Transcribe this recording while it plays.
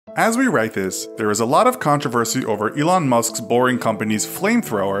As we write this, there is a lot of controversy over Elon Musk's Boring Company's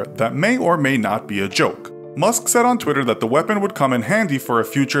flamethrower that may or may not be a joke. Musk said on Twitter that the weapon would come in handy for a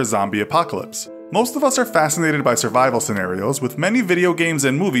future zombie apocalypse. Most of us are fascinated by survival scenarios, with many video games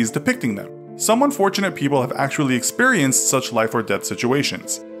and movies depicting them. Some unfortunate people have actually experienced such life or death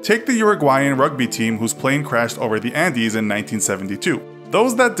situations. Take the Uruguayan rugby team whose plane crashed over the Andes in 1972.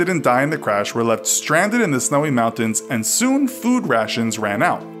 Those that didn't die in the crash were left stranded in the snowy mountains, and soon food rations ran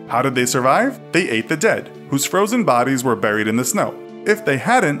out. How did they survive? They ate the dead, whose frozen bodies were buried in the snow. If they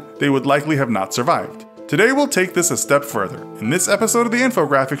hadn't, they would likely have not survived. Today we'll take this a step further. In this episode of the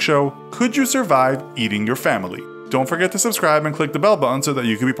infographic show, could you survive eating your family? Don't forget to subscribe and click the bell button so that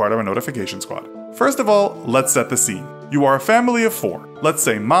you can be part of our notification squad. First of all, let's set the scene. You are a family of 4. Let's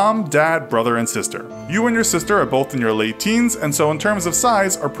say mom, dad, brother, and sister. You and your sister are both in your late teens, and so in terms of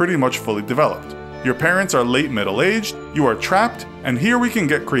size are pretty much fully developed. Your parents are late middle-aged, you are trapped, and here we can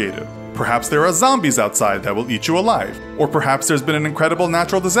get creative. Perhaps there are zombies outside that will eat you alive, or perhaps there's been an incredible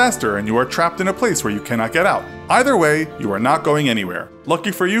natural disaster and you are trapped in a place where you cannot get out. Either way, you are not going anywhere. Lucky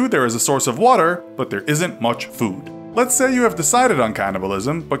for you, there is a source of water, but there isn't much food. Let's say you have decided on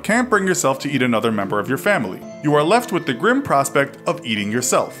cannibalism, but can't bring yourself to eat another member of your family. You are left with the grim prospect of eating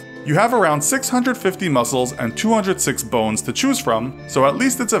yourself. You have around 650 muscles and 206 bones to choose from, so at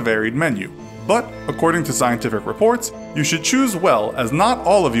least it's a varied menu. But, according to scientific reports, you should choose well, as not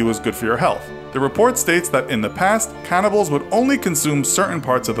all of you is good for your health. The report states that in the past, cannibals would only consume certain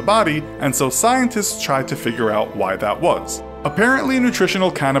parts of the body, and so scientists tried to figure out why that was. Apparently,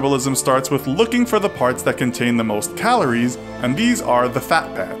 nutritional cannibalism starts with looking for the parts that contain the most calories, and these are the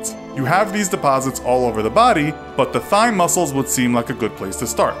fat pads. You have these deposits all over the body, but the thigh muscles would seem like a good place to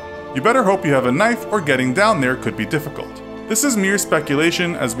start. You better hope you have a knife, or getting down there could be difficult. This is mere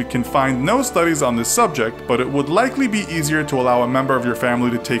speculation, as we can find no studies on this subject, but it would likely be easier to allow a member of your family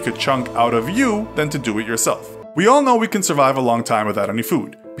to take a chunk out of you than to do it yourself. We all know we can survive a long time without any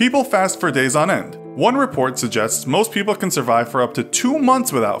food. People fast for days on end. One report suggests most people can survive for up to 2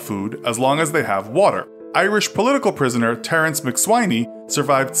 months without food as long as they have water. Irish political prisoner Terence McSwiney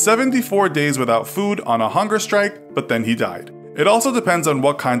survived 74 days without food on a hunger strike, but then he died. It also depends on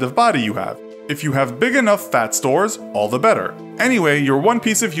what kind of body you have. If you have big enough fat stores, all the better. Anyway, your one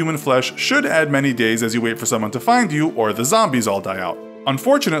piece of human flesh should add many days as you wait for someone to find you, or the zombies all die out.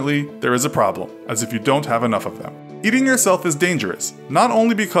 Unfortunately, there is a problem, as if you don't have enough of them. Eating yourself is dangerous, not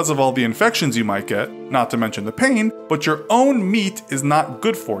only because of all the infections you might get, not to mention the pain, but your own meat is not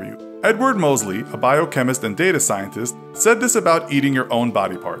good for you. Edward Mosley, a biochemist and data scientist, said this about eating your own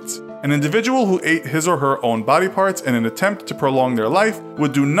body parts. An individual who ate his or her own body parts in an attempt to prolong their life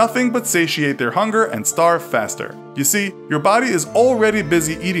would do nothing but satiate their hunger and starve faster. You see, your body is already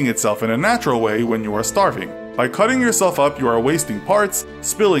busy eating itself in a natural way when you are starving. By cutting yourself up, you are wasting parts,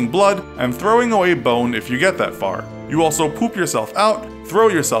 spilling blood, and throwing away bone if you get that far. You also poop yourself out, throw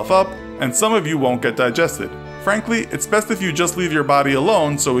yourself up, and some of you won't get digested. Frankly, it's best if you just leave your body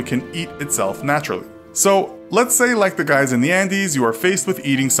alone so it can eat itself naturally. So, let's say like the guys in the Andes, you are faced with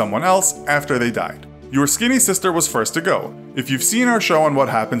eating someone else after they died. Your skinny sister was first to go. If you've seen our show on what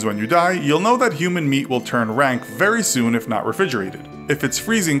happens when you die, you'll know that human meat will turn rank very soon if not refrigerated. If it's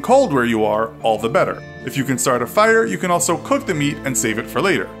freezing cold where you are, all the better. If you can start a fire, you can also cook the meat and save it for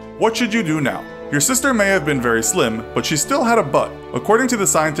later. What should you do now? Your sister may have been very slim, but she still had a butt. According to the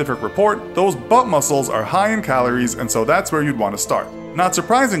scientific report, those butt muscles are high in calories, and so that's where you'd want to start. Not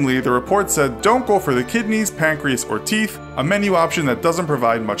surprisingly, the report said don't go for the kidneys, pancreas, or teeth, a menu option that doesn't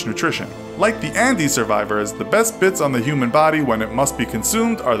provide much nutrition. Like the Andes survivors, the best bits on the human body when it must be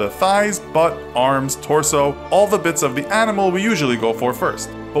consumed are the thighs, butt, arms, torso, all the bits of the animal we usually go for first.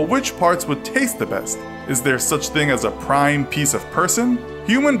 But which parts would taste the best? Is there such thing as a prime piece of person?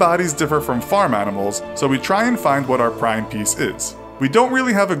 Human bodies differ from farm animals, so we try and find what our prime piece is. We don't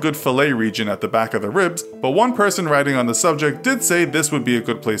really have a good fillet region at the back of the ribs, but one person writing on the subject did say this would be a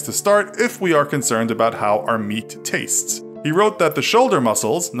good place to start if we are concerned about how our meat tastes. He wrote that the shoulder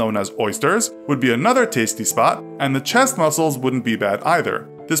muscles, known as oysters, would be another tasty spot, and the chest muscles wouldn't be bad either.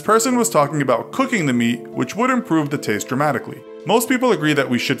 This person was talking about cooking the meat, which would improve the taste dramatically. Most people agree that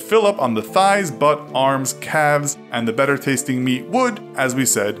we should fill up on the thighs, butt, arms, calves, and the better tasting meat would, as we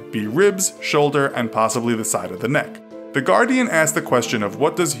said, be ribs, shoulder, and possibly the side of the neck. The Guardian asked the question of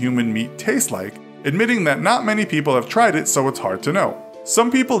what does human meat taste like, admitting that not many people have tried it, so it's hard to know.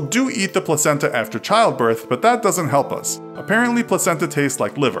 Some people do eat the placenta after childbirth, but that doesn't help us. Apparently placenta tastes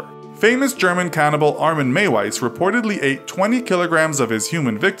like liver. Famous German cannibal Armin Meiwes reportedly ate 20 kilograms of his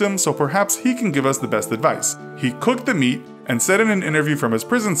human victim, so perhaps he can give us the best advice. He cooked the meat and said in an interview from his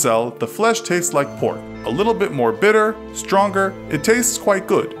prison cell, the flesh tastes like pork. A little bit more bitter, stronger, it tastes quite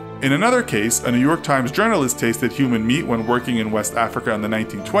good. In another case, a New York Times journalist tasted human meat when working in West Africa in the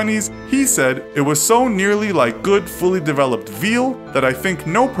 1920s. He said, "It was so nearly like good, fully developed veal that I think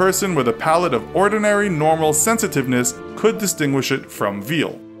no person with a palate of ordinary, normal sensitiveness could distinguish it from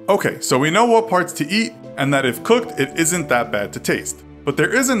veal." Okay, so we know what parts to eat, and that if cooked, it isn't that bad to taste. But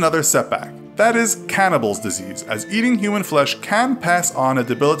there is another setback. That is cannibal's disease, as eating human flesh can pass on a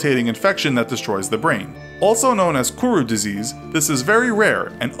debilitating infection that destroys the brain. Also known as Kuru disease, this is very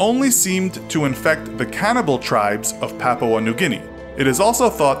rare and only seemed to infect the cannibal tribes of Papua New Guinea. It is also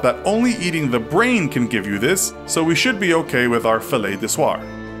thought that only eating the brain can give you this, so we should be okay with our filet de soir.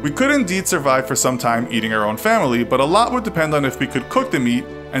 We could indeed survive for some time eating our own family, but a lot would depend on if we could cook the meat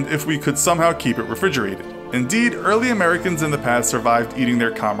and if we could somehow keep it refrigerated. Indeed, early Americans in the past survived eating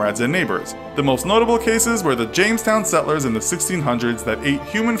their comrades and neighbors. The most notable cases were the Jamestown settlers in the 1600s that ate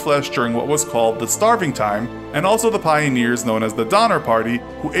human flesh during what was called the starving time, and also the pioneers known as the Donner Party,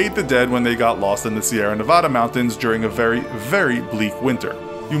 who ate the dead when they got lost in the Sierra Nevada mountains during a very, very bleak winter.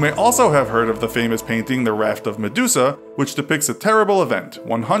 You may also have heard of the famous painting The Raft of Medusa, which depicts a terrible event.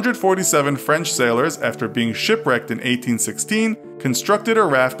 147 French sailors, after being shipwrecked in 1816, constructed a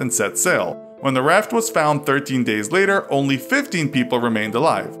raft and set sail. When the raft was found 13 days later, only 15 people remained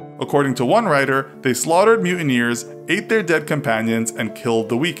alive. According to one writer, they slaughtered mutineers, ate their dead companions, and killed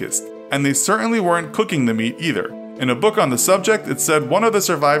the weakest. And they certainly weren't cooking the meat either. In a book on the subject, it said one of the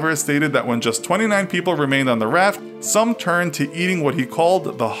survivors stated that when just 29 people remained on the raft, some turned to eating what he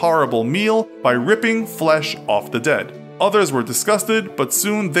called the horrible meal by ripping flesh off the dead. Others were disgusted, but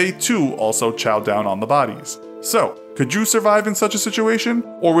soon they too also chowed down on the bodies. So, could you survive in such a situation?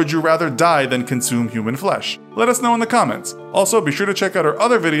 Or would you rather die than consume human flesh? Let us know in the comments. Also, be sure to check out our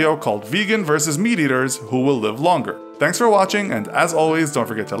other video called Vegan versus Meat Eaters Who Will Live Longer. Thanks for watching, and as always, don't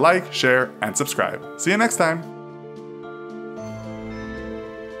forget to like, share, and subscribe. See you next time!